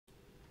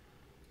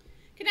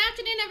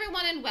afternoon,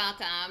 everyone, and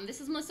welcome.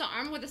 This is Melissa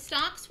Armour with the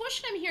Stock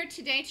Swoosh, and I'm here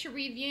today to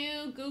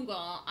review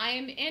Googl. I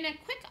am in a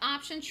quick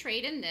option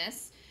trade in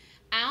this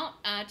out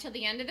till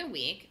the end of the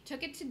week.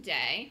 Took it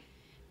today,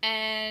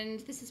 and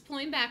this is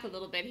pulling back a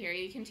little bit here.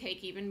 You can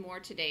take even more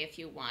today if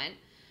you want.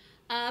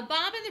 Bob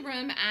in the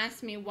room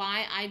asked me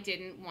why I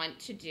didn't want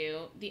to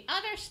do the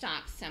other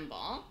stock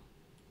symbol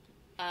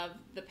of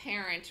the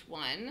parent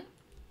one,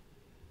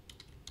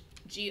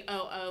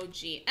 Googl.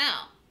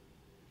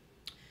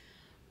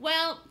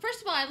 Well,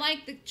 first of all, I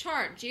like the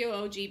chart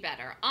Goog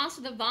better.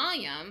 Also, the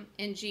volume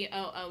in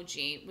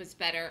Goog was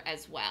better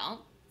as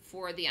well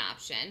for the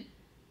option.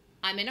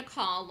 I'm in a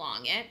call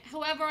long it.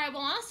 However, I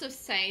will also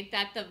say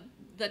that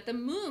the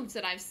moves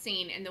that I've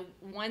seen and the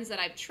ones that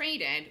I've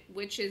traded,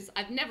 which is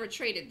I've never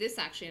traded this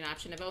actually an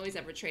option. I've always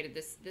ever traded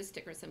this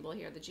ticker symbol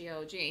here, the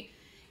Goog,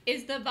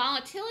 is the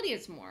volatility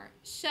is more.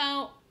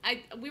 So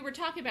we were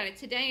talking about it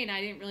today, and I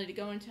didn't really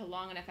go into a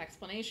long enough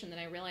explanation that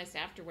I realized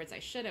afterwards I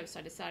should have, so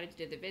I decided to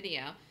do the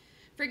video.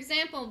 For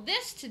example,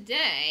 this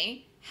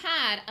today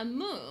had a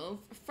move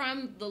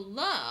from the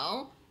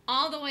low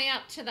all the way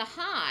up to the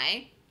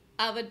high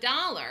of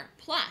 $1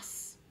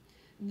 plus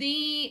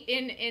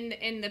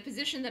in the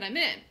position that I'm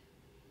in.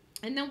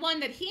 And the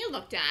one that he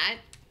looked at,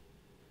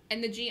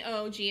 and the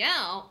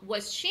Googl,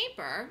 was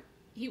cheaper.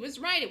 He was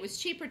right, it was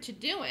cheaper to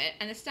do it,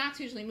 and the stocks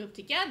usually move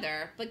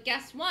together, but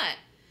guess what?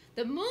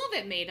 The move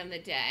it made on the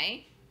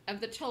day of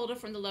the total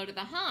from the low to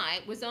the high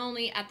was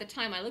only, at the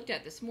time I looked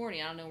at this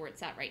morning, I don't know where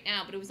it's at right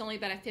now, but it was only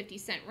about a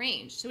 50-cent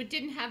range, so it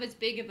didn't have as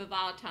big of a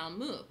volatile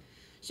move.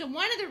 So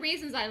one of the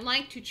reasons I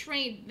like to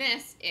trade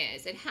this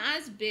is it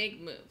has big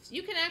moves.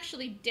 You can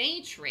actually day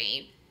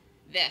trade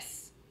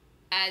this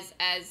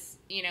as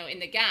you know, in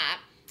the gap.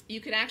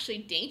 You could actually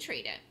day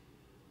trade it.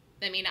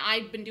 I mean,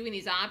 I've been doing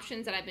these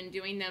options, and I've been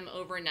doing them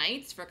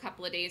overnights for a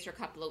couple of days or a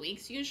couple of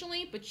weeks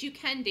usually, but you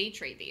can day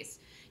trade these.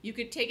 You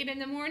could take it in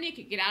the morning, you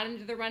could get out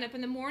into the run-up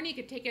in the morning, you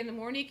could take it in the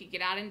morning, you could get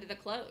out into the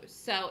close.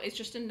 So it's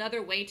just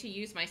another way to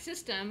use my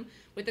system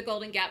with the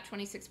Golden Gap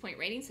 26-point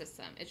rating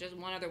system. It's just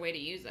one other way to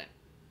use it.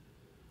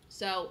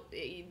 So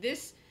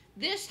this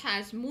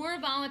has more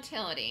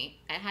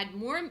volatility. It had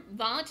more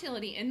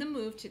volatility in the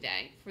move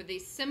today for the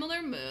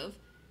similar move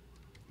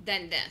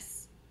than this.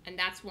 And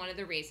that's one of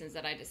the reasons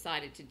that I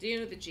decided to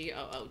do the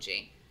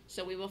Goog.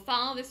 So we will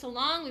follow this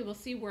along. We will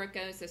see where it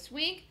goes this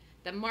week.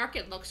 The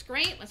market looks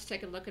great. Let's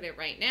take a look at it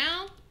right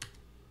now.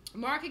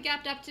 Market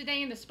gapped up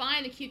today in the SPY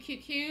and the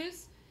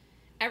QQQs.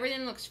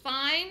 Everything looks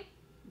fine.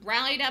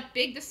 Rallied up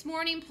big this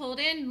morning,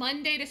 pulled in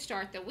Monday to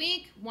start the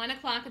week, 1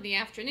 o'clock in the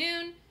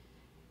afternoon.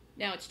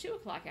 No, it's 2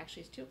 o'clock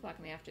actually. It's 2 o'clock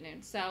in the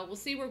afternoon. So we'll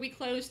see where we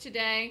close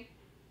today.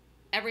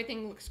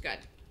 Everything looks good.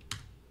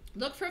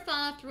 Look for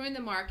follow through in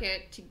the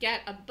market to get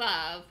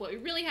above. What we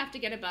really have to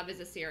get above is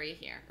this area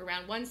here,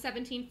 around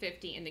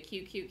 117.50 in the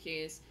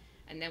QQQs,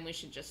 and then we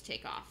should just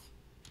take off.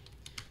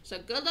 So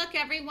good luck,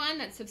 everyone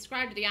that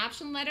subscribed to the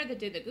option letter that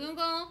did the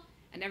Googl,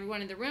 and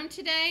everyone in the room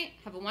today.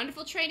 Have a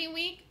wonderful trading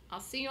week. I'll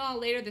see you all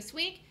later this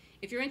week.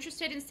 If you're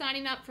interested in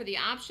signing up for the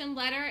option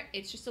letter,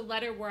 it's just a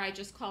letter where I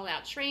just call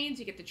out trades.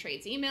 You get the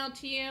trades emailed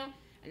to you,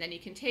 and then you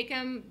can take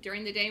them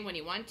during the day when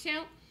you want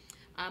to.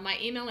 My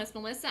email is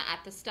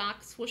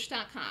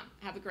melissa@thestockswoosh.com.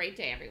 Have a great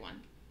day,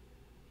 everyone.